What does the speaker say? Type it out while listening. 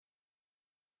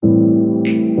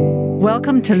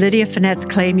Welcome to Lydia Finette's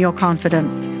Claim Your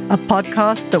Confidence, a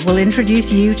podcast that will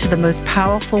introduce you to the most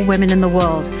powerful women in the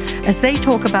world as they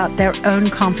talk about their own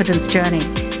confidence journey.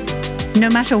 No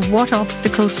matter what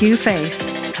obstacles you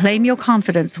face, Claim Your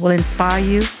Confidence will inspire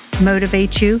you,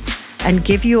 motivate you, and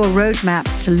give you a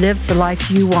roadmap to live the life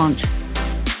you want.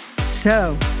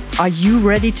 So, are you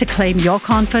ready to claim your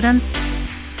confidence?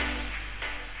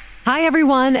 Hi,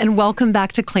 everyone, and welcome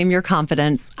back to Claim Your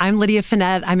Confidence. I'm Lydia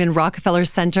Finette. I'm in Rockefeller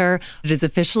Center. It is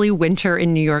officially winter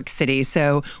in New York City,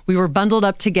 so we were bundled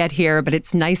up to get here, but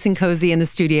it's nice and cozy in the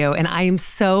studio, and I am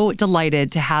so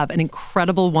delighted to have an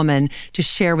incredible woman to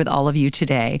share with all of you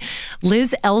today.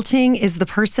 Liz Elting is the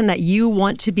person that you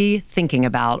want to be thinking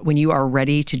about when you are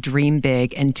ready to dream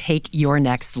big and take your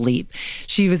next leap.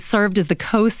 She was served as the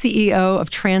co-CEO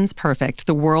of TransPerfect,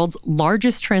 the world's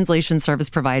largest translation service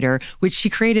provider, which she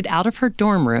created out of her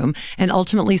dorm room and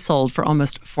ultimately sold for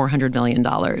almost $400 million.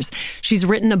 She's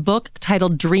written a book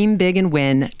titled Dream Big and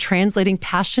Win, Translating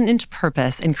Passion into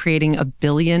Purpose and Creating a $1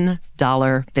 billion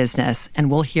business.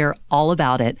 And we'll hear all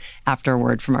about it after a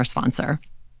word from our sponsor.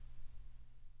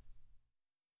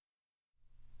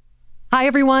 Hi,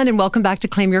 everyone, and welcome back to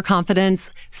Claim Your Confidence.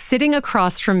 Sitting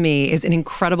across from me is an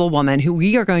incredible woman who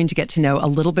we are going to get to know a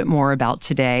little bit more about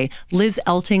today. Liz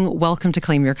Elting, welcome to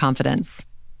Claim Your Confidence.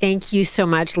 Thank you so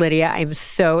much, Lydia. I'm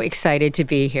so excited to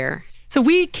be here. So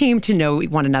we came to know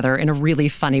one another in a really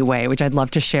funny way, which I'd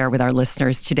love to share with our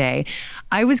listeners today.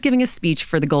 I was giving a speech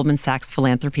for the Goldman Sachs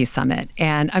Philanthropy Summit,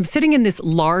 and I'm sitting in this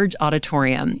large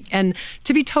auditorium. And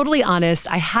to be totally honest,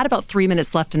 I had about 3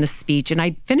 minutes left in the speech, and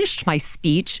I finished my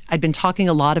speech. I'd been talking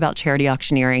a lot about charity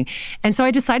auctioneering, and so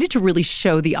I decided to really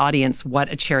show the audience what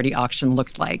a charity auction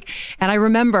looked like. And I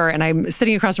remember, and I'm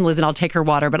sitting across from Liz, and I'll take her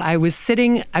water, but I was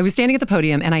standing at the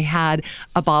podium, and I had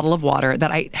a bottle of water that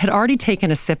I had already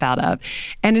taken a sip out of.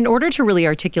 And in order to really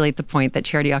articulate the point that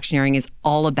charity auctioneering is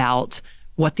all about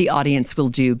what the audience will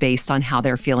do based on how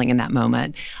they're feeling in that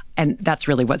moment, and that's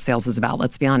really what sales is about,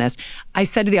 let's be honest, I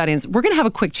said to the audience, we're going to have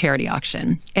a quick charity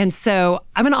auction. And so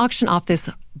I'm going to auction off this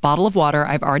bottle of water.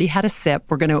 I've already had a sip.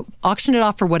 We're going to auction it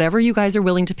off for whatever you guys are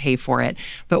willing to pay for it.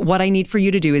 But what I need for you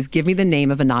to do is give me the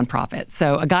name of a nonprofit.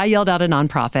 So a guy yelled out a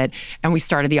nonprofit, and we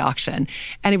started the auction.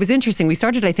 And it was interesting. We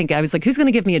started, I was like, who's going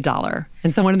to give me $1?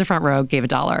 And someone in the front row gave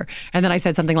 $1. And then I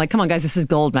said something like, come on, guys, this is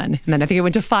Goldman. And then I think it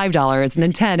went to $5 and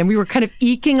then 10. And we were kind of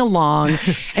eking along.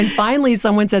 And finally,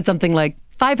 someone said something like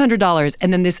 $500.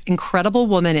 And then this incredible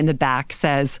woman in the back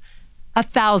says,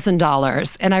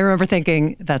 $1,000. And I remember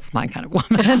thinking, that's my kind of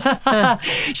woman.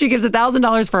 She gives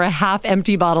 $1,000 for a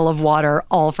half-empty bottle of water,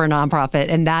 all for a nonprofit,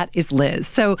 and that is Liz.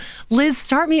 So Liz,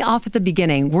 start me off at the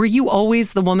beginning. Were you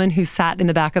always the woman who sat in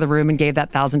the back of the room and gave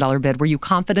that $1,000 bid? Were you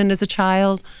confident as a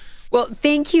child? Well,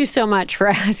 thank you so much for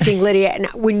asking, Lydia. And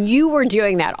when you were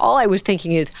doing that, all I was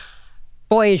thinking is,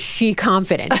 boy, is she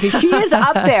confident, because she is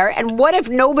up there. And what if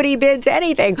nobody bids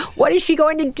anything? What is she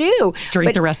going to do?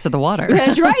 Drink the rest of the water.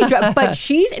 That's right. But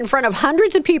she's in front of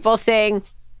hundreds of people saying,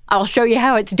 I'll show you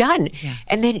how it's done. Yeah.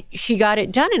 And then she got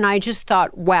it done. And I just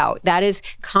thought, wow, that is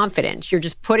confidence. You're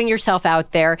just putting yourself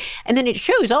out there. And then it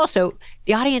shows also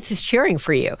the audience is cheering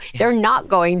for you. Yeah. They're not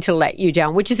going to let you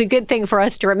down, which is a good thing for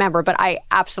us to remember. But I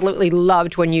absolutely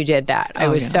loved when you did that. I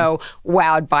was so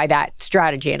wowed by that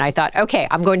strategy. And I thought, okay,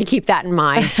 I'm going to keep that in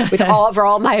mind for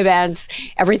all my events,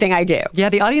 everything I do. Yeah,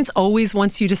 the audience always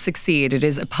wants you to succeed. It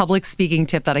is a public speaking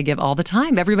tip that I give all the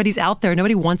time. Everybody's out there.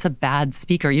 Nobody wants a bad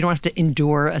speaker. You don't have to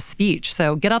endure a speech.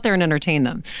 So get out there and entertain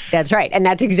them. That's right. And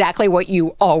that's exactly what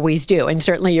you always do. And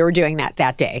certainly you were doing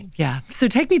that day. Yeah. So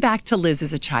take me back to Liz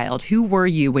as a child. Who were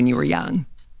you when you were young?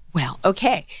 Well,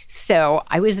 okay. So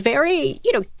I was very,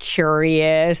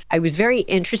 curious. I was very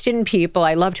interested in people.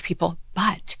 I loved people,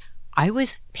 but I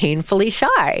was painfully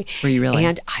shy. Were you really?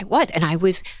 And I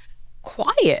was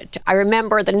quiet. I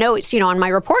remember the notes, on my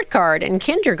report card in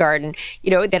kindergarten,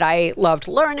 that I loved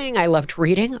learning, I loved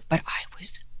reading, but I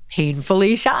was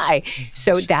painfully shy.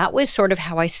 So that was sort of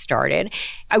how I started.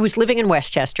 I was living in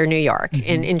Westchester, New York,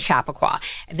 in Chappaqua.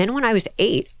 And then when I was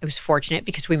 8, I was fortunate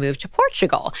because we moved to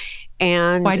Portugal.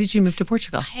 And why did you move to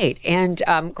Portugal? Right. And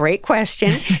great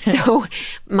question. So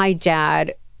my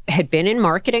dad had been in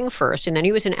marketing first, and then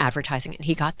he was in advertising, and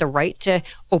he got the right to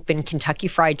open Kentucky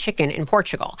Fried Chicken in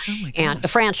Portugal, and the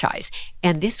franchise.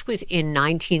 And this was in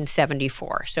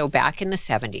 1974, so back in the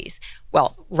 70s.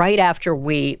 Well, right after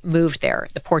we moved there,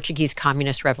 the Portuguese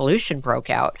Communist Revolution broke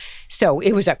out. So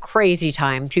it was a crazy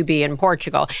time to be in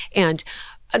Portugal. And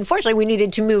unfortunately, we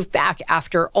needed to move back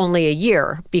after only a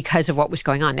year because of what was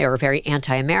going on. They were very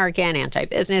anti-American,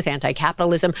 anti-business,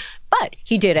 anti-capitalism. But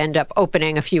he did end up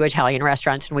opening a few Italian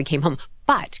restaurants, and we came home.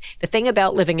 But the thing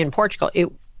about living in Portugal,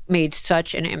 it made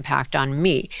such an impact on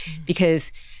me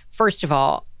because, first of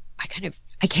all,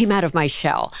 I came out of my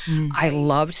shell. I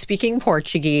loved speaking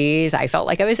Portuguese. I felt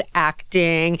like I was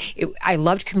acting. I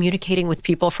loved communicating with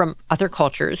people from other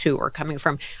cultures who were coming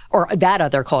from, or that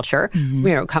other culture,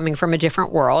 coming from a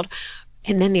different world.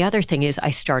 And then the other thing is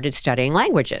I started studying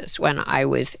languages when I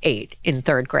was 8 in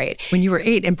 3rd grade. When you were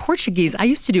 8, and Portuguese, I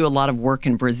used to do a lot of work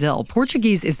in Brazil.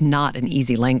 Portuguese is not an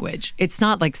easy language. It's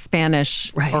not like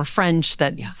Spanish or French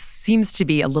that seems to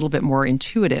be a little bit more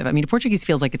intuitive. I mean, Portuguese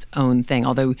feels like its own thing,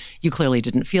 although you clearly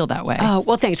didn't feel that way. Oh,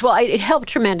 well, thanks. Well, it helped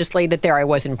tremendously that there I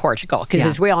was in Portugal, because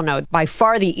as we all know, by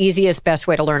far the easiest, best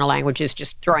way to learn a language is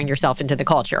just throwing yourself into the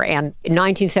culture. And in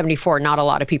 1974, not a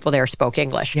lot of people there spoke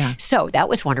English. So that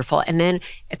was wonderful. And then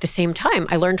at the same time,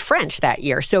 I learned French that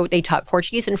year. So they taught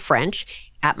Portuguese and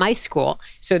French at my school.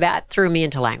 So that threw me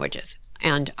into languages,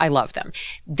 and I love them.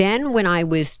 Then when I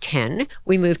was 10,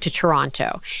 we moved to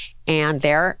Toronto. And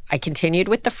there I continued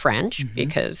with the French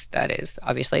because that is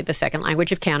obviously the second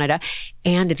language of Canada.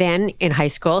 And then in high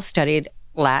school, studied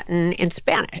Latin and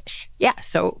Spanish. Yeah.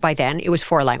 So by then it was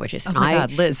 4 languages. Oh my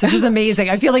God, Liz, this is amazing.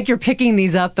 I feel like you're picking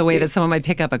these up the way that someone might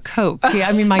pick up a Coke. Yeah,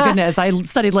 I mean, my goodness, I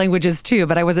studied languages too,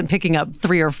 but I wasn't picking up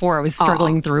 3 or 4. I was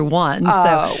struggling through one.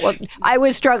 Well, I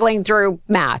was struggling through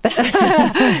math,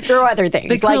 through other things.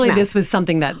 But clearly like this was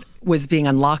something that was being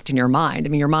unlocked in your mind. I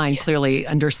mean, your mind clearly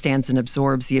understands and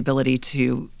absorbs the ability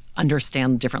to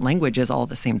understand different languages all at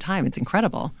the same time. It's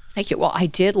incredible. Thank you. Well, I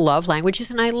did love languages,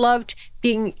 and I loved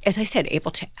being, as I said,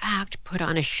 able to act, put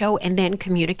on a show, and then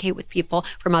communicate with people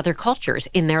from other cultures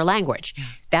in their language.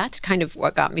 That's kind of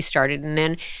what got me started. And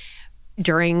then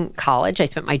during college, I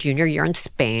spent my junior year in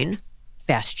Spain,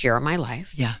 best year of my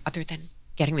life, other than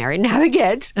getting married and having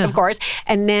kids, of course,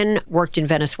 and then worked in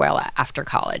Venezuela after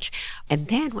college. And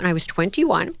then when I was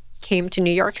 21, came to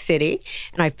New York City,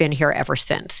 and I've been here ever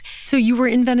since. So you were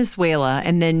in Venezuela,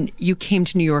 and then you came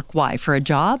to New York. Why? For a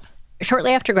job?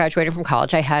 Shortly after graduating from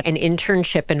college, I had an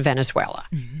internship in Venezuela.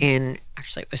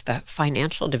 Actually, it was the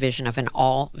financial division of an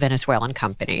all Venezuelan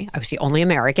company. I was the only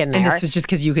American there. And this was just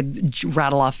because you could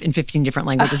rattle off in 15 different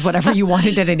languages, whatever you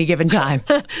wanted at any given time.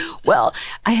 Well,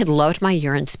 I had loved my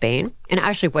year in Spain. And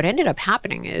actually, what ended up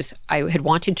happening is I had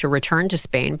wanted to return to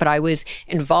Spain, but I was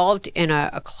involved in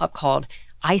a club called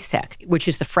ISEC, which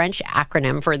is the French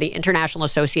acronym for the International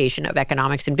Association of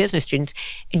Economics and Business Students,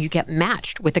 and you get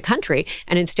matched with the country.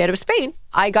 And instead of Spain,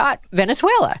 I got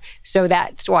Venezuela. So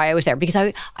that's why I was there, because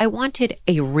I wanted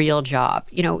a real job.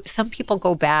 You know, some people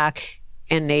go back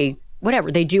and they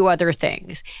do other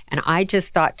things. And I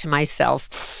just thought to myself,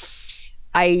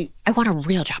 I want a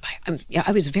real job.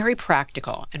 I was very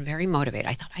practical and very motivated.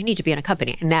 I thought I need to be in a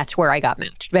company. And that's where I got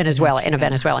matched, Venezuela, in a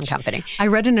Venezuelan company. I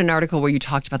read in an article where you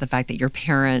talked about the fact that your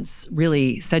parents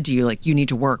really said to you, like, you need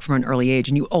to work from an early age,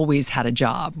 and you always had a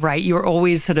job, right? You were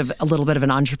always sort of a little bit of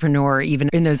an entrepreneur, even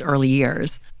in those early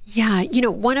years. Yeah. You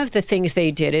know, one of the things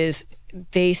they did is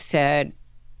they said,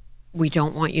 we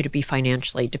don't want you to be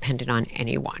financially dependent on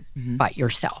anyone but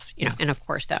yourself. You know, and of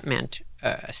course that meant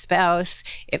a spouse,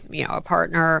 a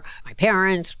partner, my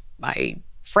parents, my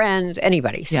friends,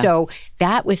 anybody. So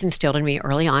that was instilled in me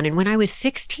early on. And when I was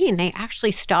 16, they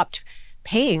actually stopped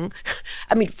paying,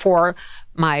 for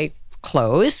my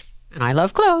clothes, and I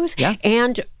love clothes,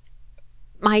 and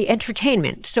my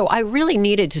entertainment. So I really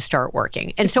needed to start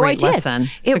working. And so I did.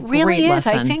 It really is.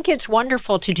 I think it's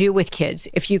wonderful to do with kids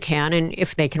if you can and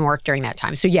if they can work during that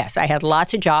time. So yes, I had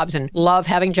lots of jobs and love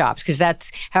having jobs because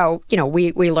that's how,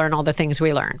 we learn all the things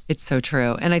we learn. It's so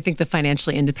true. And I think the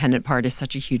financially independent part is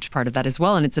such a huge part of that as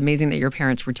well. And it's amazing that your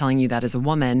parents were telling you that as a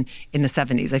woman in the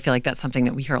 70s. I feel like that's something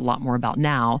that we hear a lot more about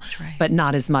now, but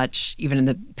not as much even in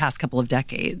the past couple of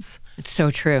decades. It's so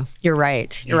true. You're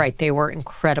right. You're right. They were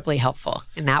incredibly helpful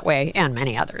in that way and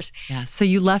many others. Yeah. So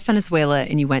you left Venezuela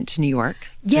and you went to New York?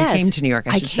 Yes. You came to New York,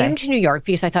 I should say. I came to New York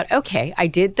because I thought, okay, I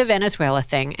did the Venezuela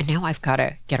thing and now I've got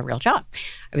to get a real job.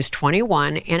 I was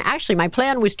 21 and actually my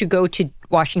plan was to go to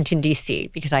Washington, D.C.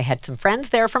 because I had some friends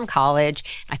there from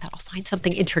college. I thought I'll find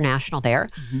something international there.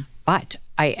 But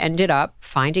I ended up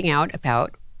finding out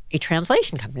about a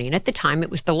translation company. And at the time,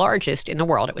 it was the largest in the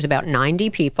world. It was about 90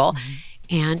 people.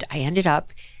 And I ended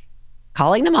up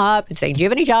calling them up and saying, do you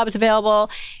have any jobs available?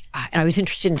 And I was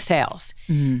interested in sales.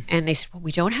 And they said, well,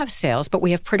 we don't have sales, but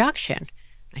we have production.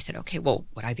 I said, okay, well,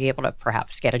 would I be able to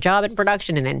perhaps get a job in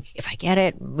production? And then if I get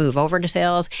it, move over to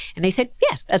sales? And they said,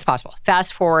 yes, that's possible.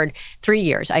 Fast forward 3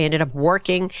 years. I ended up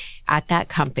working at that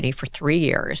company for 3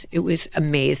 years. It was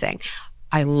amazing.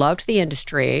 I loved the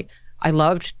industry. I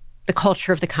loved the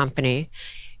culture of the company.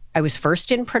 I was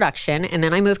first in production, and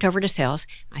then I moved over to sales.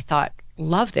 I thought,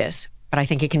 love this, but I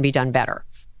think it can be done better.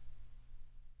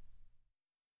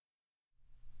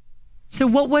 So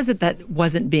what was it that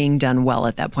wasn't being done well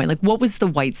at that point? Like, what was the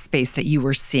white space that you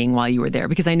were seeing while you were there?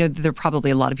 Because I know that there are probably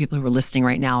a lot of people who are listening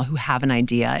right now who have an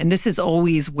idea. And this is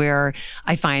always where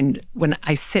I find when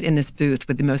I sit in this booth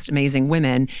with the most amazing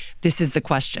women, this is the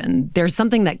question. There's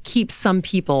something that keeps some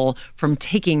people from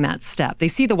taking that step. They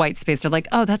see the white space. They're like,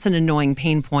 oh, that's an annoying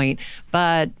pain point,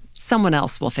 but someone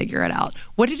else will figure it out.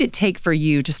 What did it take for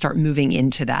you to start moving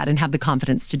into that and have the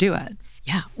confidence to do it?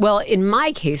 Yeah. Well, in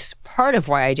my case, part of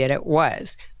why I did it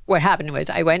was what happened was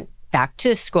I went back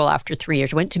to school after 3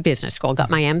 years, went to business school,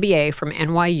 got my MBA from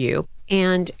NYU,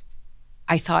 and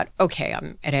I thought, okay,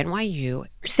 I'm at NYU.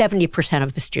 70%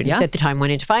 of the students at the time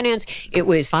went into finance. It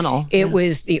was funnel. It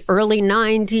was the early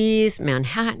 90s,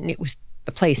 Manhattan. It was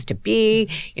the place to be.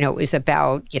 You know, it was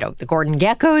about, the Gordon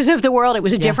Geckos of the world. It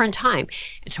was a different time.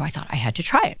 And so I thought I had to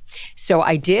try it. So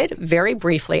I did very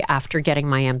briefly after getting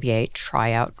my MBA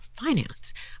try out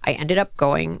finance. I ended up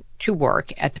going to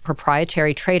work at the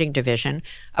proprietary trading division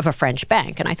of a French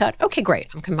bank. And I thought, okay, great.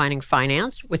 I'm combining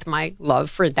finance with my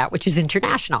love for that which is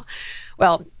international.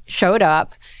 Well, showed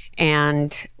up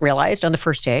and realized on the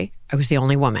first day I was the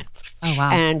only woman. Oh,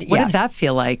 wow. And what did that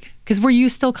feel like? Because were you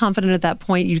still confident at that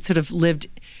point? You sort of lived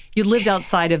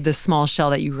outside of this small shell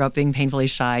that you grew up being painfully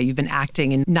shy. You've been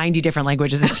acting in 90 different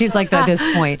languages, it seems like, at this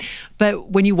point. But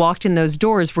when you walked in those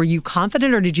doors, were you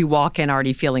confident or did you walk in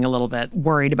already feeling a little bit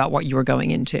worried about what you were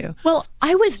going into? Well,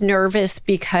 I was nervous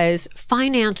because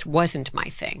finance wasn't my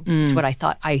thing. It's what I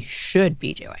thought I should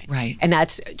be doing. Right. And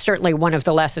that's certainly one of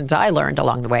the lessons I learned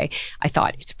along the way. I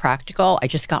thought it's practical. I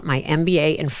just got my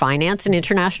MBA in finance and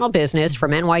international business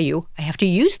from NYU. I have to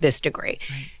use this degree.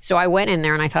 Right. So I went in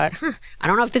there and I thought, I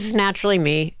don't know if this is naturally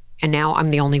me. And now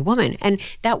I'm the only woman. And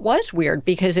that was weird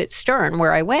because at Stern,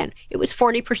 where I went, it was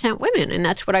 40% women. And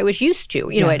that's what I was used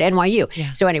to, at NYU.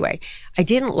 Yeah. So anyway, I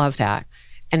didn't love that.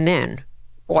 And then,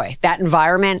 boy, that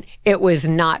environment, it was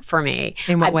not for me.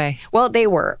 In what way? Well, they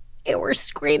were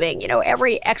screaming,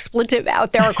 every expletive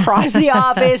out there across the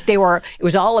office. It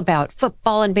was all about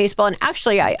football and baseball. And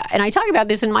actually, I talk about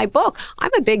this in my book.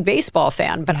 I'm a big baseball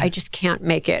fan, but I just can't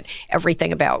make it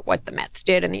everything about what the Mets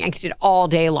did and the Yankees did all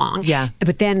day long. Yeah.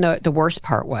 But then the worst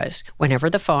part was whenever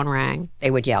the phone rang,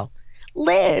 they would yell,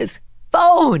 Liz,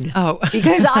 phone. Oh.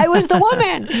 Because I was the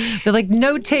woman. They're like,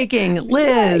 note taking,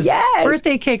 Liz. Yes.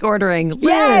 Birthday cake ordering, Liz.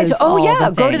 Yes. Oh,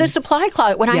 yeah. Go to the things. supply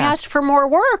closet. When I asked for more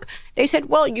work, they said,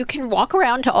 well, you can walk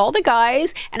around to all the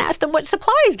guys and ask them what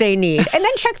supplies they need and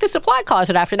then check the supply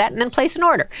closet after that and then place an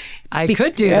order. I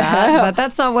could do that, but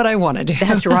that's not what I want to do.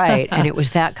 That's right. And it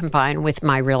was that combined with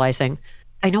my realizing,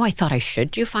 I know I thought I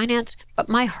should do finance, but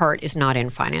my heart is not in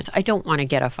finance. I don't want to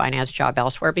get a finance job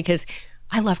elsewhere because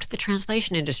I loved the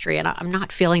translation industry and I'm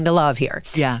not feeling the love here.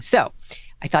 Yeah. So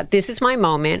I thought this is my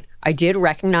moment. I did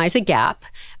recognize a gap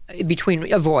between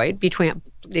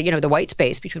the white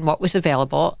space between what was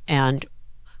available and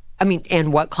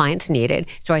what clients needed.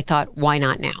 So I thought, why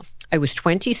not now? I was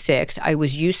 26. I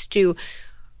was used to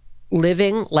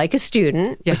living like a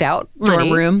student without money.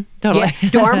 Dorm room. Totally. Yeah,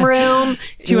 dorm room.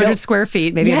 200 square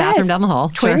feet, maybe a bathroom down the hall.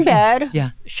 Twin bed. Yeah.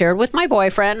 Shared with my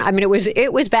boyfriend. I mean,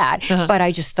 it was bad, but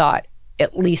I just thought,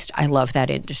 at least I love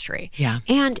that industry. Yeah.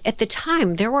 And at the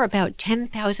time, there were about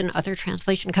 10,000 other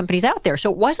translation companies out there. So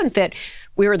it wasn't that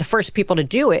we were the first people to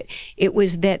do it. It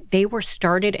was that they were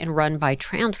started and run by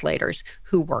translators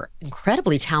who were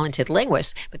incredibly talented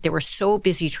linguists, but they were so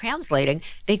busy translating,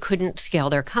 they couldn't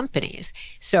scale their companies.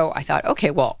 So I thought,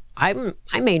 okay, well, I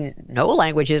may know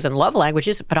languages and love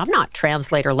languages, but I'm not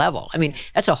translator level. I mean,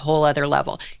 that's a whole other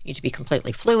level. You need to be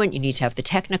completely fluent. You need to have the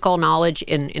technical knowledge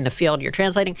in the field you're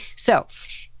translating. So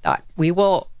thought we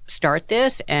will start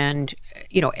this and,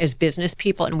 as business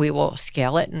people, and we will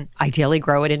scale it and ideally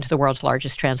grow it into the world's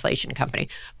largest translation company.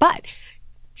 But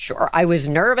sure, I was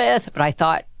nervous, but I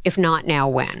thought, if not now,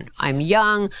 when? I'm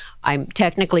young. I'm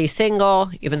technically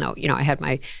single, even though, I had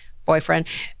my boyfriend.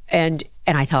 And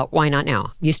I thought, why not now?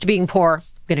 I'm used to being poor.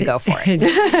 I'm going to go for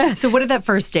it. So what did that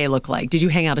first day look like? Did you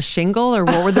hang out a shingle or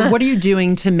what are you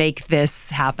doing to make this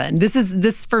happen?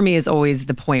 This for me is always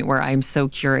the point where I'm so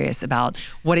curious about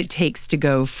what it takes to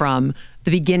go from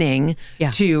the beginning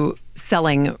to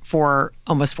selling for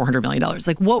almost $400 million.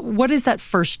 Like what is that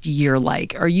first year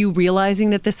like? Are you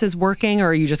realizing that this is working or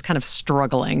are you just kind of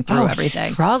struggling through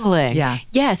everything? Struggling. Yeah.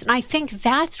 Yes. And I think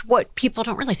that's what people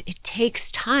don't realize. It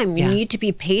takes time. You need to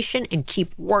be patient and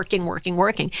keep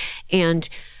working. And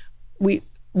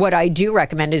what I do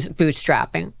recommend is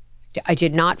bootstrapping. I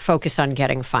did not focus on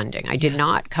getting funding. I did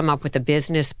not come up with a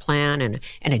business plan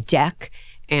and a deck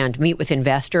and meet with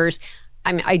investors.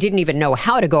 I mean, I didn't even know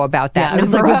how to go about that. Yeah,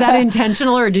 was that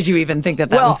intentional or did you even think that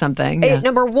was something?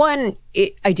 Number one,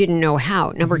 I didn't know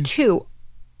how. Number two,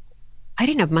 I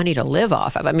didn't have money to live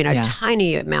off of. I mean, a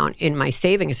tiny amount in my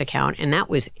savings account, and that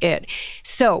was it.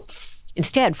 So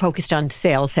instead, focused on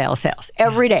sales.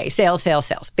 Every day,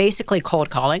 sales. Basically cold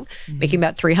calling, making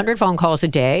about 300 phone calls a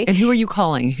day. And who are you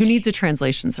calling? Who needs a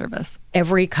translation service?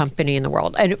 Every company in the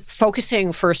world. And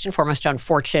focusing first and foremost on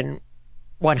Fortune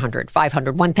 100,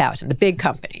 500, 1,000, the big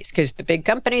companies, because the big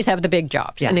companies have the big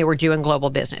jobs, and they were doing global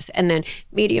business. And then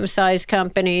medium-sized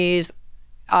companies,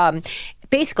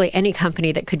 basically any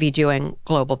company that could be doing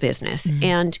global business.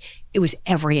 And it was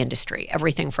every industry,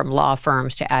 everything from law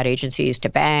firms to ad agencies to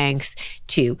banks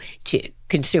to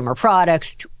consumer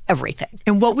products to everything.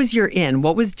 And what was your in?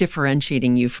 What was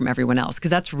differentiating you from everyone else?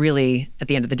 Because that's really, at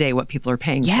the end of the day, what people are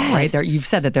paying for, right? You've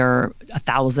said that there are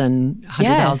 1,000,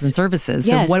 100,000 services.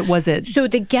 So what was it? So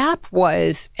the gap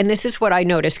was, and this is what I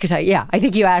noticed, because I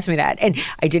think you asked me that, and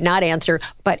I did not answer,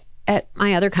 but at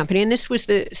my other company, and this was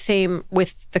the same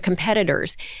with the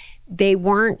competitors, they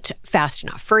weren't fast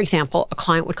enough. For example, a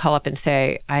client would call up and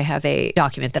say, I have a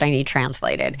document that I need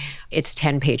translated. It's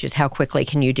 10 pages. How quickly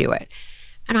can you do it?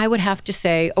 And I would have to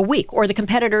say a week, or the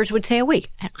competitors would say a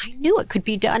week. And I knew it could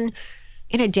be done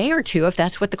in a day or two if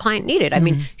that's what the client needed. I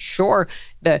mean, sure,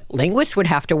 the linguists would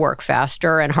have to work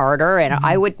faster and harder, and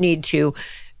I would need to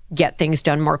get things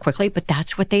done more quickly, but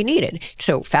that's what they needed.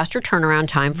 So faster turnaround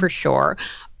time for sure.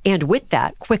 And with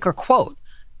that, quicker quote.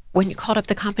 When you called up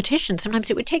the competition, sometimes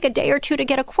it would take a day or two to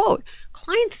get a quote.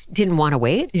 Clients didn't want to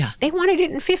wait. They wanted it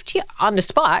in 15 on the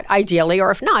spot, ideally, or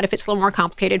if not, if it's a little more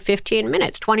complicated, 15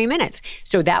 minutes, 20 minutes.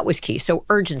 So that was key. So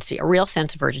urgency, a real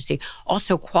sense of urgency.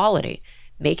 Also quality,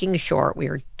 making sure we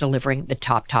were delivering the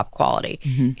top quality.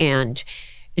 And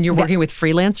you're working with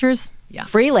freelancers?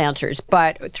 Freelancers,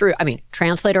 but through,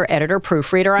 translator, editor,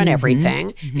 proofreader on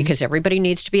everything, because everybody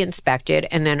needs to be inspected.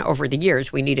 And then over the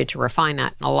years, we needed to refine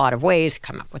that in a lot of ways,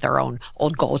 come up with our own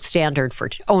gold standard for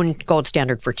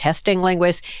testing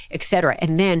linguists, et cetera.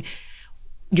 And then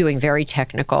doing very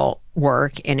technical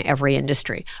work in every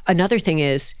industry. Another thing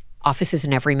is offices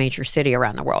in every major city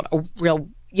around the world, a real,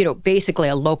 basically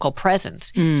a local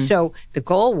presence. So the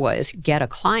goal was get a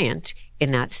client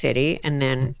in that city, and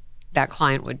then that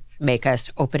client would make us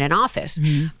open an office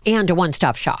and a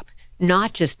one-stop shop,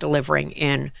 not just delivering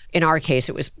in our case,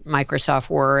 it was Microsoft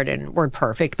Word and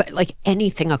WordPerfect, but like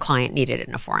anything a client needed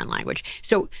in a foreign language.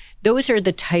 So those are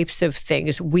the types of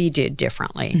things we did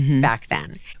differently back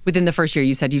then. Within the first year,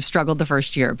 you said you've struggled the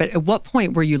first year, but at what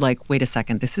point were you like, wait a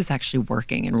second, this is actually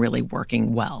working and really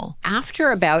working well?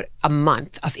 After about a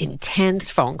month of intense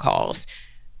phone calls,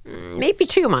 maybe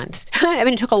 2 months.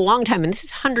 It took a long time. And this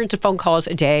is hundreds of phone calls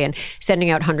a day and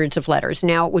sending out hundreds of letters.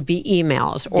 Now it would be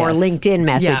emails or LinkedIn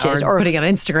messages or putting on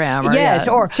Instagram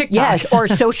or TikTok. or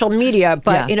social media,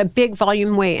 but in a big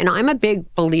volume way. And I'm a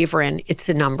big believer in it's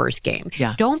a numbers game.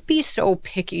 Don't be so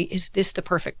picky. Is this the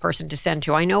perfect person to send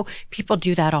to? I know people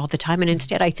do that all the time. And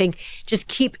instead, I think just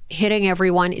keep hitting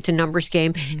everyone. It's a numbers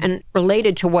game. And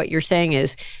related to what you're saying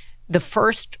is the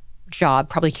first job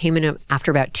probably came in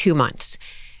after about 2 months.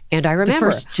 And I remember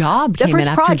the first job came the first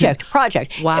in after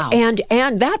project. Wow.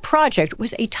 And that project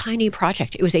was a tiny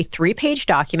project. It was a 3-page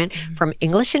document from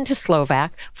English into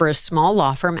Slovak for a small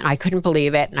law firm, and I couldn't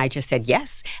believe it. And I just said,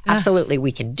 yes, absolutely,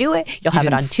 we can do it. You'll have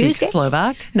it on Tuesday.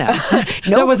 Slovak? No.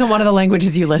 That wasn't one of the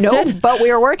languages you listed? No, but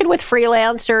we were working with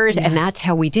freelancers, and that's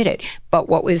how we did it. But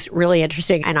what was really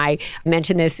interesting, and I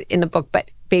mentioned this in the book,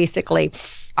 but basically,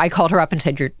 I called her up and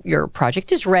said, your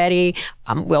project is ready.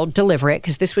 We'll deliver it,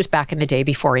 because this was back in the day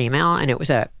before email, and it was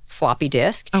a floppy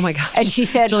disk. Oh my gosh. And she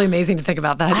said, it's really amazing to think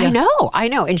about that. I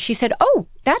know. And she said, oh,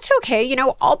 that's okay.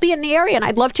 I'll be in the area and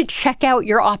I'd love to check out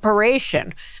your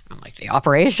operation. I'm like, the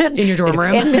operation? In your dorm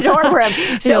room? In the dorm room.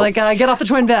 So get off the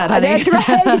twin bed, honey. That's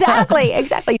right.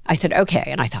 Exactly. I said, okay.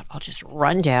 And I thought, I'll just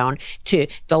run down to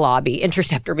the lobby,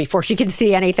 intercept her before she can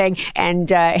see anything, and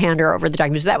hand her over the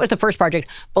documents. So that was the first project.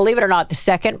 Believe it or not, the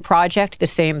second project, the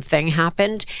same thing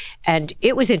happened. And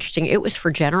it was interesting. It was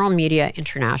for General Media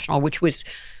International, which was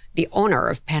the owner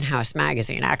of Penthouse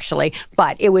magazine, actually.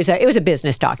 But it was a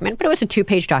business document, but it was a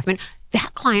 2-page document.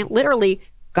 That client literally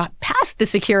got past the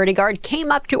security guard,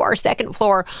 came up to our second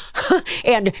floor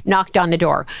and knocked on the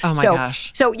door. Oh my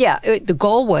gosh. So the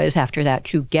goal was after that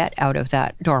to get out of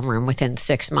that dorm room within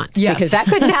 6 months, because that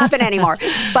couldn't happen anymore.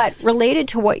 But related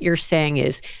to what you're saying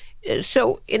is,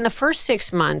 so in the first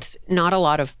 6 months, not a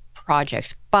lot of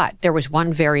projects, but there was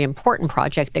one very important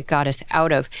project that got us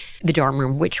out of the dorm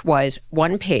room, which was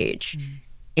 1 page,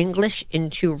 English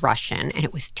into Russian, and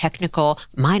it was technical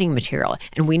mining material.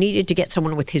 And we needed to get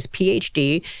someone with his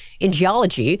PhD in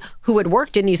geology who had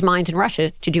worked in these mines in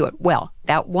Russia to do it well.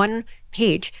 That 1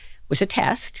 page was a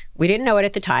test. We didn't know it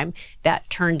at the time. That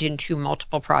turned into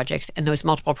multiple projects, and those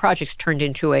multiple projects turned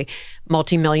into a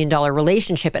multi-million-dollar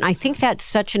relationship. And I think that's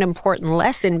such an important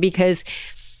lesson because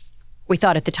we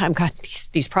thought at the time, God,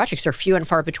 these projects are few and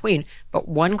far between. But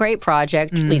one great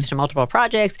project leads to multiple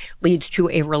projects, leads to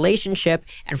a relationship.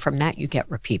 And from that, you get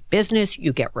repeat business,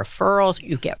 you get referrals,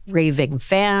 you get raving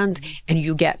fans, and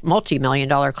you get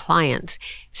multi-million-dollar clients.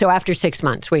 So after 6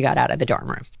 months, we got out of the dorm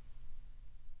room.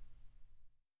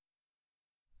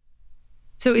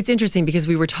 So it's interesting because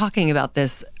we were talking about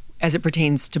this as it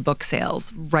pertains to book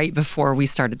sales right before we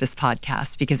started this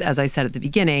podcast, because as I said at the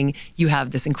beginning, you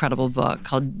have this incredible book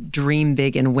called Dream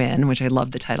Big and Win, which I love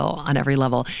the title on every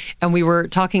level. And we were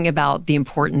talking about the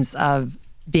importance of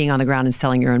being on the ground and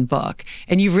selling your own book.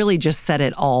 And you've really just said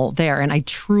it all there. And I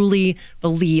truly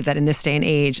believe that in this day and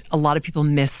age, a lot of people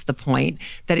miss the point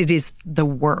that it is the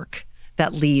work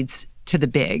that leads to the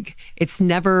big. It's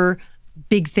never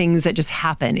big things that just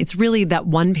happen. It's really that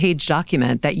one-page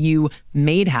document that you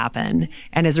made happen.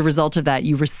 And as a result of that,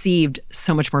 you received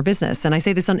so much more business. And I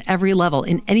say this on every level.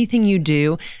 In anything you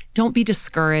do, don't be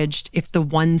discouraged if the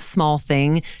one small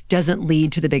thing doesn't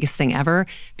lead to the biggest thing ever,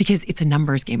 because it's a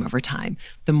numbers game over time.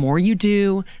 The more you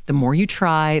do, the more you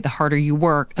try, the harder you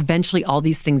work, eventually all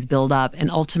these things build up. And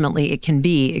ultimately, it can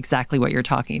be exactly what you're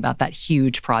talking about, that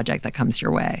huge project that comes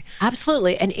your way.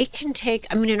 Absolutely. And it can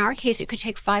take, in our case, it could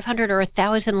take 500 or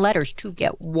 1,000 letters to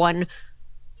get one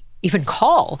even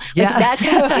call. Yeah. That's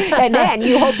and then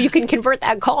you hope you can convert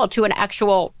that call to an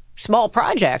actual small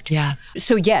project. Yeah.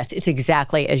 So yes, it's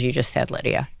exactly as you just said,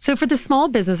 Lydia. So for the small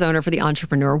business owner, for the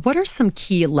entrepreneur, what are some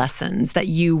key lessons that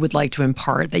you would like to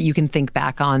impart that you can think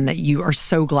back on that you are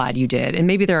so glad you did? And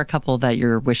maybe there are a couple that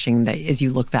you're wishing that as you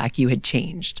look back, you had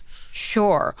changed.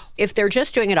 Sure. If they're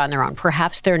just doing it on their own,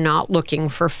 perhaps they're not looking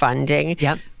for funding.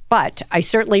 Yep. But I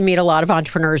certainly meet a lot of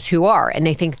entrepreneurs who are, and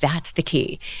they think that's the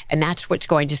key, and that's what's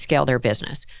going to scale their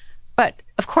business. But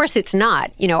of course it's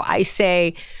not. I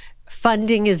say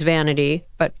funding is vanity,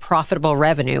 but profitable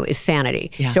revenue is sanity.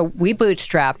 Yeah. So we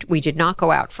bootstrapped. We did not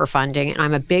go out for funding. And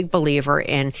I'm a big believer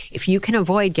in if you can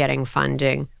avoid getting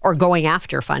funding or going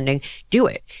after funding, do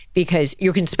it. Because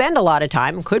you can spend a lot of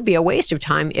time, could be a waste of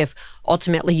time if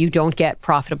ultimately you don't get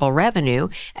profitable revenue.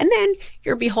 And then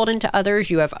you're beholden to others.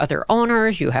 You have other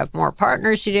owners. You have more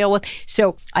partners to deal with.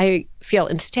 So I feel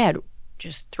instead,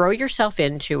 just throw yourself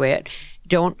into it.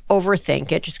 Don't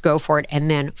overthink it. Just go for it and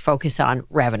then focus on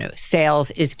revenue.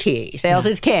 Sales is key. Sales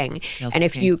is king. And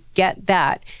if you get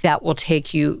that, that will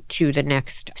take you to the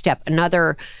next step.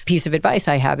 Another piece of advice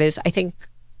I have is I think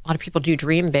a lot of people do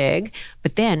dream big,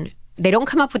 but then they don't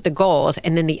come up with the goals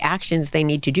and then the actions they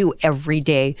need to do every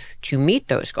day to meet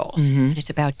those goals. And it's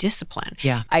about discipline.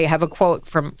 Yeah. I have a quote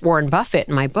from Warren Buffett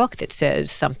in my book that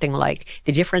says something like,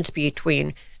 the difference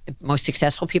between the most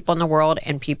successful people in the world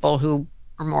and people who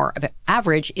are more of an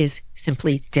average is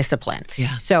simply discipline.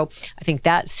 Yeah. So I think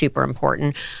that's super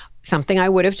important. Something I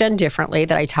would have done differently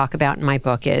that I talk about in my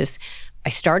book is I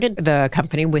started the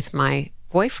company with my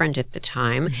boyfriend at the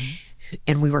time,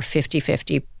 and we were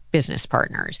 50-50 business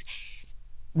partners.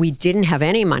 We didn't have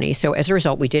any money. So as a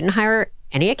result, we didn't hire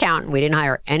any accountant. We didn't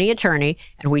hire any attorney,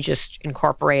 and we just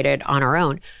incorporated on our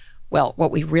own. Well,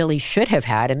 what we really should have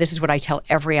had, and this is what I tell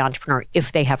every entrepreneur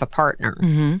if they have a partner,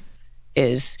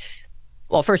 is,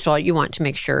 well, first of all, you want to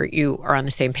make sure you are on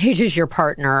the same page as your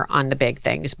partner on the big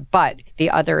things. But the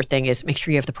other thing is make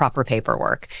sure you have the proper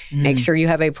paperwork. Make sure you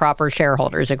have a proper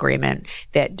shareholders agreement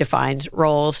that defines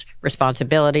roles,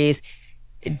 responsibilities,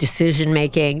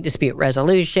 decision-making, dispute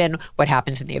resolution, what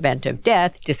happens in the event of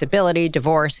death, disability,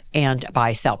 divorce, and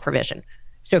buy-sell provision.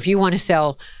 So if you want to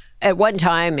sell at one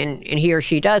time and he or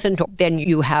she doesn't, then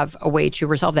you have a way to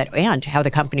resolve that and how the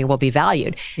company will be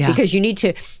valued. Because you need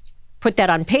to put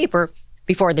that on paper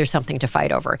before there's something to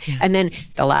fight over. And then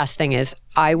the last thing is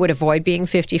I would avoid being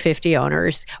 50-50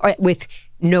 owners or with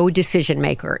no decision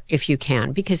maker if you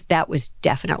can, because that was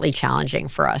definitely challenging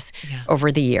for us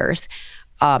over the years.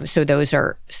 So those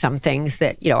are some things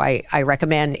that, I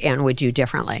recommend and would do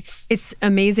differently. It's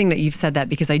amazing that you've said that,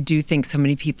 because I do think so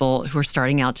many people who are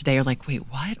starting out today are like, wait,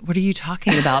 what? What are you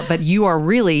talking about? But you are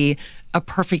really a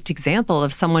perfect example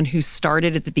of someone who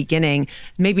started at the beginning,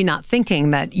 maybe not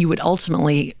thinking that you would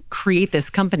ultimately create this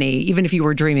company, even if you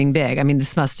were dreaming big. I mean,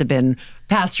 this must have been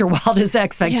past your wildest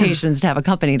expectations to have a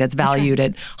company that's valued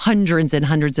at hundreds and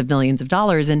hundreds of millions of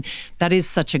dollars. And that is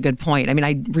such a good point. I mean,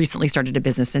 I recently started a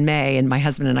business in May, and my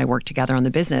husband and I worked together on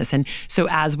the business. And so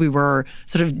as we were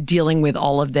sort of dealing with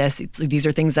all of this, these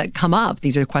are things that come up.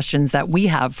 These are questions that we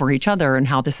have for each other and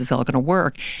how this is all going to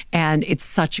work. And it's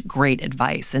such great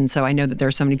advice. And so I know that there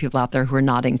are so many people out there who are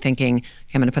nodding, thinking,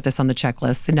 I'm going to put this on the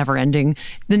checklist, the never ending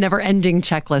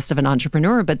checklist of an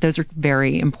entrepreneur, but those are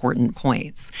very important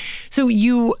points. So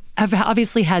you have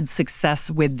obviously had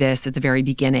success with this at the very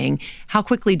beginning. How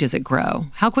quickly does it grow?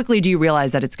 How quickly do you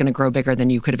realize that it's going to grow bigger than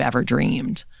you could have ever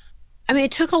dreamed? I mean,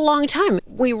 it took a long time.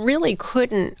 We really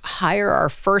couldn't hire our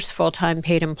first full-time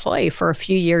paid employee for a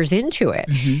few years into it,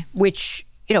 which,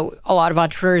 a lot of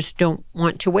entrepreneurs don't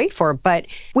want to wait for. But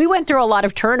we went through a lot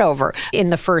of turnover in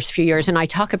the first few years. And I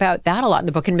talk about that a lot in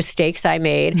the book and mistakes I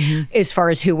made as far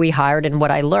as who we hired and what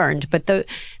I learned. But the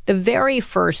very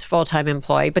first full-time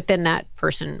employee, but then that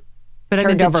person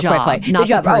turned over quickly. Not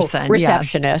the person.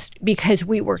 Receptionist, because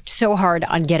we worked so hard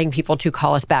on getting people to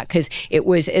call us back because it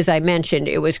was, as I mentioned,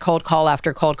 it was cold call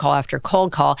after cold call after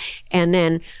cold call.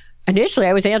 And initially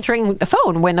I was answering the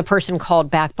phone when the person called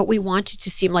back, but we wanted to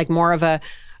seem like more of a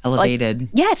elevated.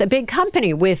 A big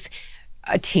company with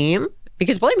a team.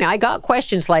 Because believe me, I got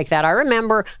questions like that. I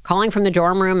remember calling from the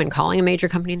dorm room and calling a major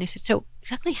company, and they said, "So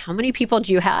exactly how many people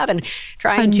do you have?" And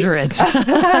trying hundreds.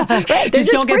 Right,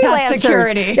 just don't get past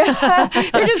security.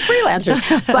 They're just freelancers.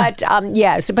 But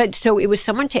but so it was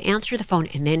someone to answer the phone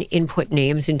and then input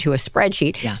names into a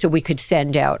spreadsheet so we could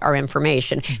send out our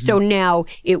information. So now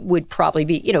it would probably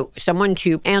be, someone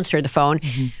to answer the phone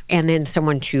and then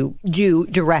someone to do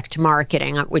direct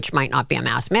marketing, which might not be a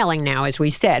mass mailing now, as we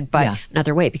said, but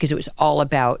another way, because it was all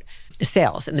about the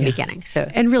sales in the beginning.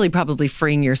 And really probably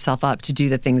freeing yourself up to do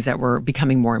the things that were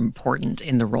becoming more important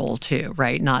in the role too,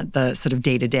 right? Not the sort of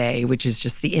day-to-day, which is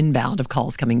just the inbound of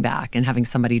calls coming back and having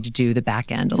somebody to do the back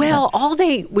end. All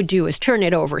they would do is turn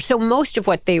it over. So most of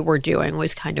what they were doing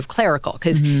was kind of clerical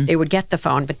because they would get the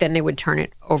phone, but then they would turn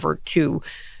it over to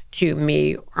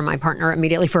me or my partner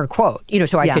immediately for a quote,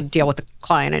 so I could deal with the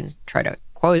client and try to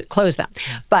close them.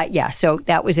 But so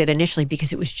that was it initially,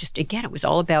 because it was just, again, it was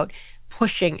all about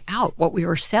pushing out what we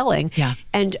were selling.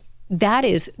 And that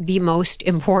is the most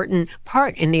important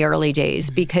part in the early days,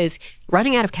 because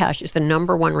running out of cash is the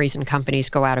number one reason companies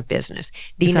go out of business.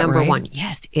 The number one.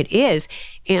 Yes, it is.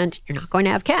 And you're not going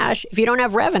to have cash if you don't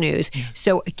have revenues.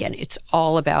 So again, it's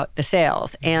all about the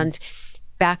sales. And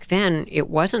back then, it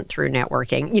wasn't through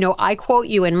networking. I quote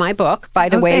you in my book, by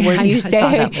the way, where you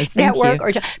say network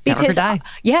or because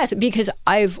because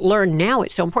I've learned now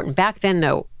it's so important. Back then,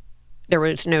 though, there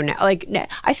was no I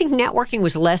think networking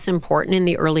was less important in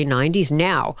the early 90s.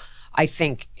 Now, I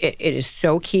think it is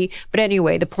so key. But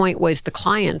anyway, the point was the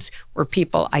clients were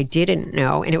people I didn't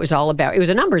know, and it was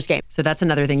a numbers game. So that's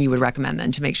another thing you would recommend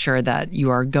then, to make sure that you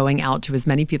are going out to as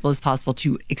many people as possible,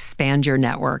 to expand your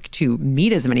network, to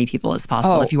meet as many people as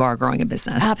possible if you are growing a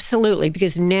business. Absolutely,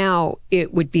 because now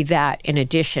it would be that in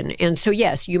addition. And so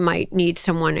yes, you might need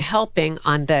someone helping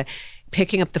on the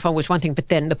picking up the phone was one thing, but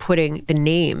then the putting the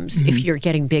names, if you're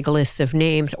getting big lists of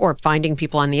names or finding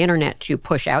people on the internet to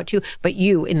push out to, but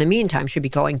you, in the meantime, should be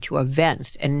going to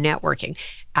events and networking.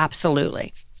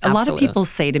 Absolutely. A lot of people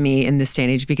say to me in this day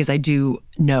and age, because I do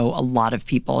know a lot of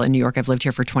people in New York. I've lived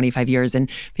here for 25 years, and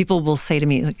people will say to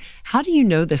me, like, how do you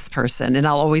know this person? And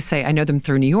I'll always say, I know them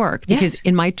through New York, because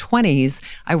in my 20s,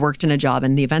 I worked in a job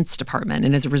in the events department.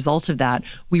 And as a result of that,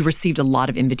 we received a lot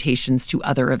of invitations to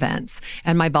other events.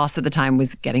 And my boss at the time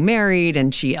was getting married,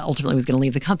 and she ultimately was going to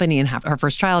leave the company and have her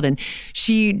first child. And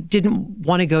she didn't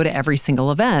want to go to every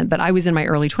single event, but I was in my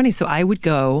early 20s. So I would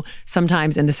go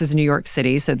sometimes, and this is New York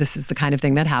City, so this is the kind of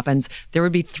thing that happens. There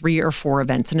would be 3 or 4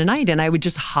 events in a night, and I would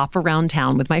just hop around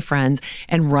town with my friends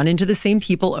and run into the same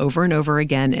people over and over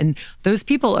again. And those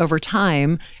people over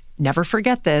time, never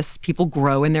forget this, people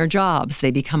grow in their jobs.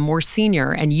 They become more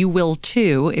senior, and you will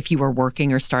too if you are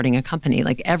working or starting a company.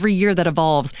 Like every year that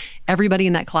evolves, everybody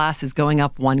in that class is going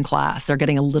up one class. They're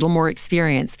getting a little more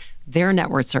experience. Their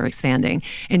networks are expanding.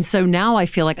 And so now I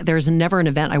feel like there's never an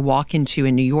event I walk into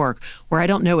in New York where I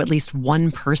don't know at least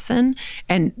one person.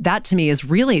 And that to me is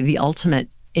really the ultimate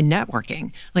in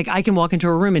networking. Like I can walk into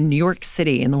a room in New York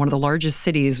City, in one of the largest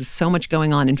cities with so much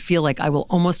going on, and feel like I will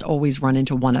almost always run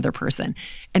into one other person.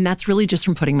 And that's really just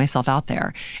from putting myself out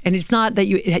there. And it's not that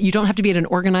you don't have to be at an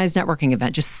organized networking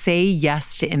event. Just say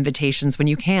yes to invitations when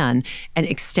you can, and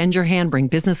extend your hand, bring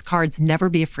business cards, never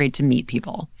be afraid to meet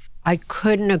people. I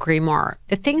couldn't agree more.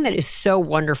 The thing that is so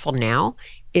wonderful now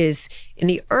is in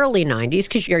the early 90s,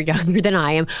 because you're younger than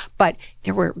I am, but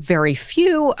there were very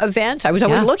few events. I was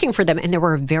always looking for them, and there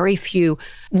were very few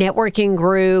networking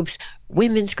groups,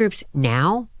 women's groups.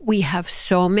 Now we have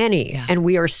so many, and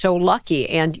we are so lucky.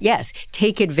 And yes,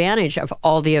 take advantage of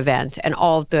all the events and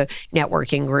all the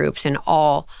networking groups and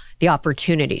all the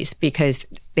opportunities, because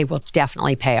they will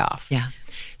definitely pay off. Yeah.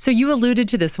 So you alluded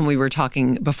to this when we were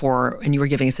talking before and you were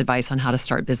giving us advice on how to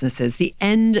start businesses. The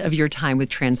end of your time with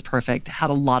TransPerfect had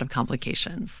a lot of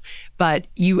complications, but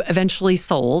you eventually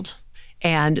sold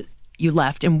and you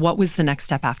left. And what was the next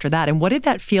step after that? And what did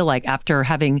that feel like after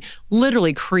having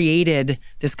literally created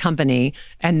this company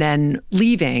and then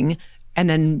leaving, and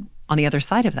then on the other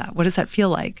side of that, what does that feel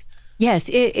like? Yes,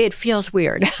 it feels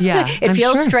weird. Yeah, it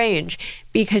feels sure. strange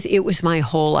because it was my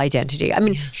whole identity. I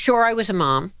mean, sure, I was a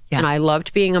mom and I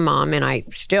loved being a mom, and I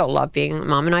still love being a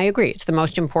mom. And I agree, it's the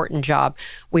most important job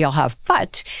we all have.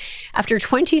 But after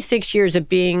 26 years of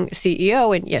being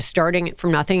CEO and yes, starting it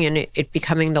from nothing and it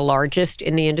becoming the largest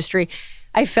in the industry,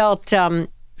 I felt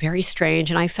very strange,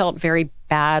 and I felt very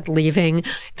bad leaving,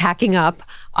 packing up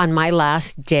on my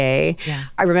last day. Yeah.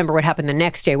 I remember what happened the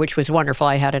next day, which was wonderful.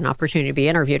 I had an opportunity to be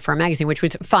interviewed for a magazine, which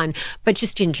was fun. But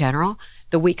just in general,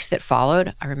 the weeks that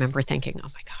followed, I remember thinking, oh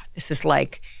my God, this is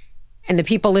like, and the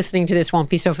people listening to this won't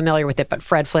be so familiar with it, but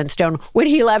Fred Flintstone, when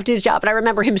he left his job, and I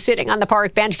remember him sitting on the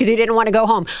park bench because he didn't want to go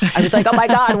home. I was like, oh my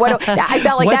God, I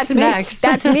felt like What's that's next? me.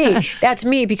 That's me. That's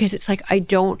me, because it's like I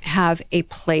don't have a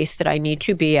place that I need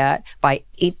to be at by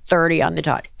 8:30 on the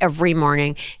dot every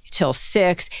morning till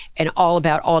 6 and all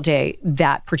day,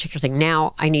 that particular thing.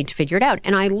 Now I need to figure it out.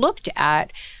 And I looked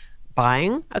at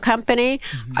buying a company.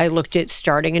 Mm-hmm. I looked at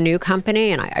starting a new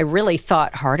company, and I really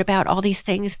thought hard about all these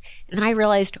things. And then I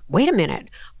realized, wait a minute,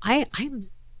 I'm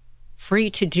free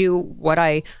to do what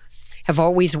I have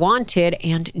always wanted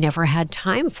and never had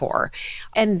time for.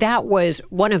 And that was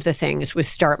one of the things, was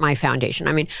start my foundation.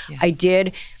 I mean, I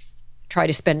did try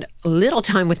to spend a little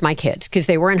time with my kids because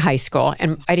they were in high school,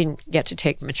 and I didn't get to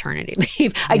take maternity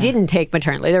leave. I didn't take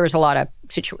maternity leave. There was a lot of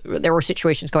there were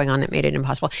situations going on that made it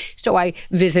impossible. So I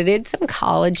visited some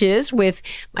colleges with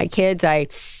my kids. I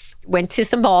went to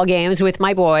some ball games with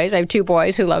my boys. I have 2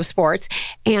 boys who love sports.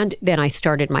 And then I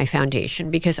started my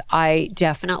foundation because I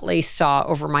definitely saw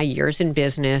over my years in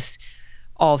business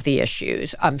all of the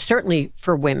issues. Certainly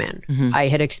for women. Mm-hmm. I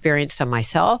had experienced some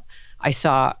myself. I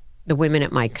saw the women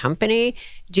at my company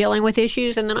dealing with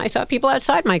issues, and then I saw people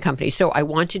outside my company. So I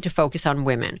wanted to focus on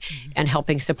women and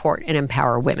helping support and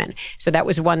empower women. So that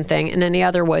was one thing. And then the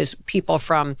other was people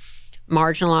from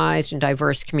marginalized and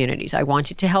diverse communities. I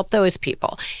wanted to help those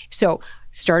people. So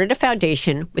started a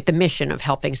foundation with the mission of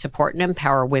helping support and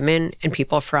empower women and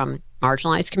people from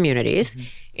marginalized communities. Mm-hmm.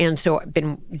 And so I've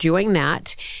been doing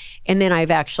that. And then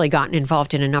I've actually gotten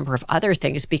involved in a number of other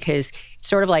things, because it's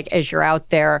sort of like as you're out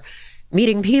there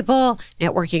meeting people,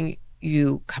 networking,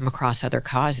 you come across other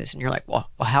causes and you're like, well,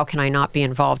 how can I not be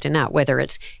involved in that? Whether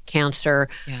it's cancer,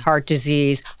 heart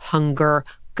disease, hunger,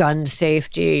 gun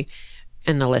safety,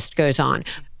 and the list goes on.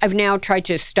 I've now tried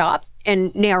to stop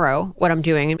and narrow what I'm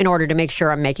doing in order to make sure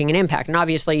I'm making an impact. And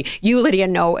obviously, you, Lydia,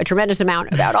 know a tremendous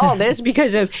amount about all this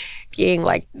because of being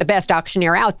like the best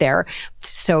auctioneer out there.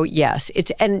 So yes,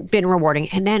 it's been rewarding.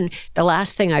 And then the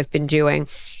last thing I've been doing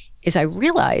is I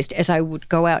realized as I would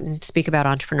go out and speak about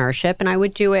entrepreneurship, and I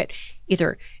would do it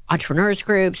either entrepreneurs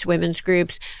groups, women's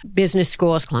groups, business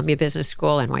schools, Columbia Business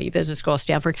School, NYU Business School,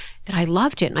 Stanford, that I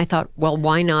loved it. And I thought, well,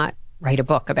 why not write a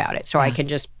book about it? So I can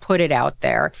just put it out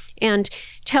there and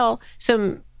tell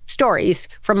some stories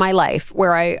from my life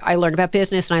where I learned about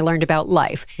business and I learned about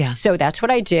life. Yeah. So that's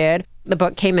what I did. The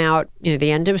book came out,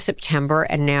 the end of September,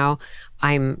 and now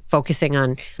I'm focusing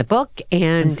on the book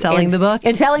and selling the book.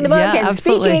 And selling the book and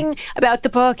absolutely. Speaking about the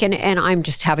book. And I'm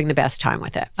just having the best time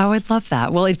with it. Oh, I love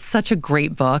that. Well, it's such a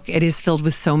great book. It is filled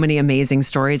with so many amazing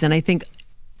stories. And I think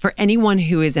for anyone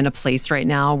who is in a place right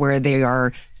now where they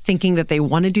are thinking that they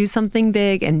want to do something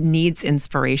big and needs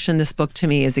inspiration, this book to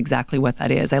me is exactly what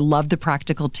that is. I love the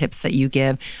practical tips that you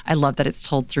give. I love that it's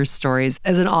told through stories.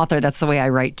 As an author, that's the way I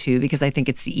write too, because I think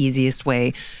it's the easiest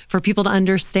way for people to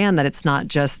understand that it's not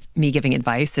just me giving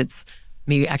advice, it's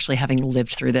me actually having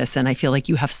lived through this. And I feel like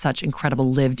you have such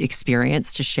incredible lived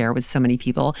experience to share with so many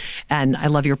people. And I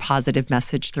love your positive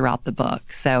message throughout the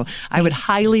book. So I would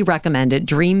highly recommend it.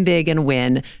 Dream Big and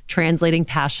Win, Translating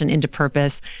Passion into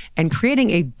Purpose and Creating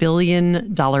a $1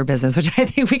 billion business, which I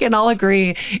think we can all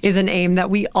agree is an aim that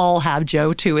we all have.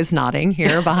 Joe, too, is nodding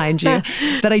here behind you.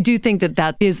 But I do think that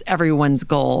that is everyone's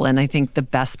goal. And I think the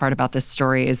best part about this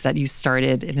story is that you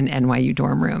started in an NYU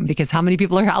dorm room, because how many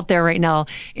people are out there right now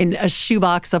in a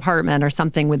shoebox apartment or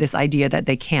something with this idea that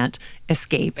they can't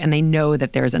escape, and they know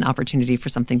that there's an opportunity for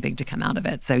something big to come out of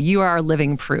it. So you are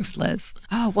living proof, Liz.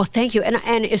 Oh, well, thank you.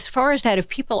 And as far as that, if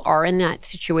people are in that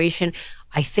situation,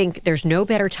 I think there's no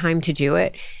better time to do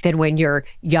it than when you're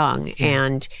young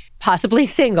and possibly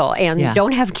single and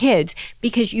don't have kids,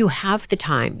 because you have the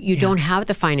time. You don't have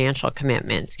the financial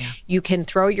commitments. You can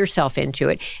throw yourself into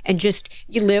it and just,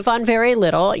 you live on very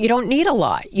little. You don't need a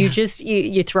lot. You just,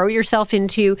 you throw yourself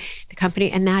into the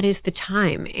company, and that is the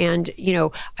time. And,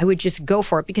 I would just go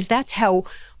for it, because that's how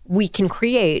we can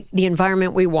create the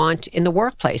environment we want in the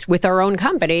workplace with our own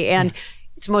company. And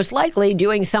it's most likely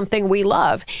doing something we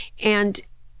love. And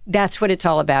that's what it's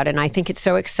all about. And I think it's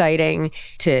so exciting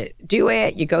to do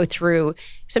it. You go through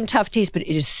some tough days, but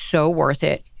it is so worth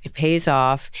it. It pays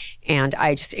off. And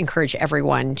I just encourage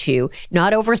everyone to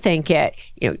not overthink it,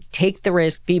 take the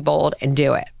risk, be bold, and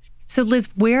do it. So Liz,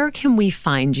 where can we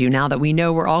find you now that we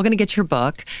know we're all going to get your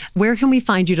book? Where can we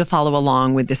find you to follow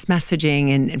along with this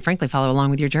messaging and frankly, follow along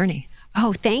with your journey?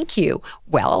 Oh, thank you.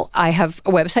 Well, I have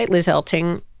a website,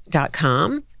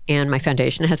 LizElting.com. And my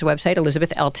foundation has a website,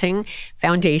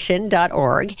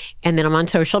 ElizabethEltingFoundation.org. And then I'm on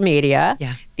social media,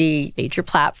 the major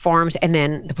platforms. And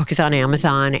then the book is on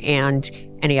Amazon and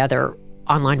any other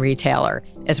online retailer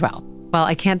as well. Well,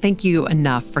 I can't thank you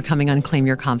enough for coming on Claim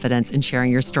Your Confidence and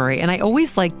sharing your story. And I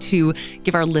always like to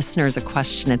give our listeners a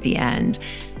question at the end.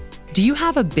 Do you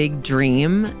have a big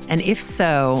dream? And if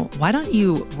so, why don't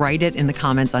you write it in the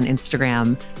comments on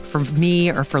Instagram for me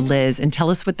or for Liz and tell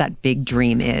us what that big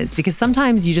dream is? Because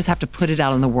sometimes you just have to put it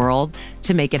out in the world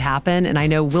to make it happen. And I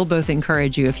know we'll both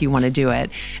encourage you if you want to do it.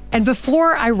 And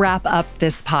before I wrap up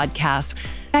this podcast,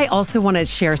 I also want to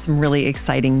share some really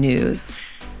exciting news.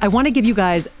 I want to give you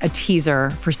guys a teaser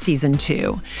for season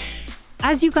 2.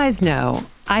 As you guys know,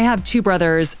 I have 2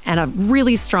 brothers and a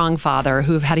really strong father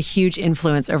who have had a huge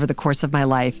influence over the course of my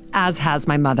life, as has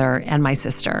my mother and my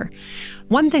sister.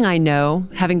 One thing I know,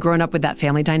 having grown up with that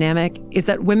family dynamic, is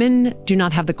that women do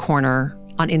not have the corner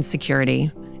on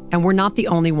insecurity, and we're not the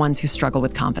only ones who struggle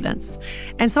with confidence.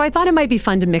 And so I thought it might be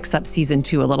fun to mix up season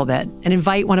 2 a little bit and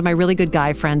invite one of my really good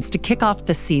guy friends to kick off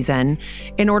the season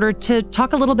in order to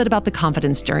talk a little bit about the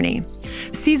confidence journey.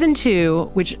 Season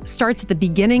 2, which starts at the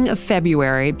beginning of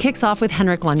February, kicks off with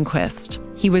Henrik Lundqvist.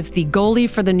 He was the goalie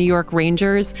for the New York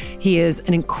Rangers. He is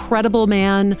an incredible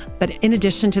man, but in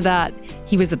addition to that,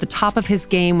 he was at the top of his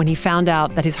game when he found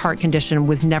out that his heart condition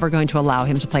was never going to allow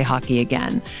him to play hockey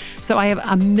again. So I have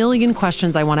a million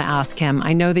questions I want to ask him.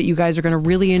 I know that you guys are going to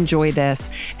really enjoy this,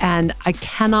 and I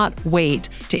cannot wait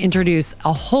to introduce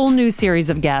a whole new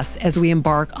series of guests as we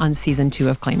embark on season 2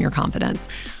 of Claim Your Confidence.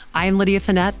 I am Lydia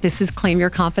Finette. This is Claim Your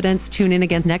Confidence. Tune in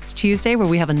again next Tuesday where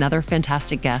we have another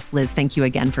fantastic guest. Liz, thank you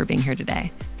again for being here today.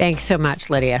 Thanks so much,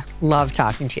 Lydia. Love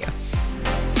talking to you.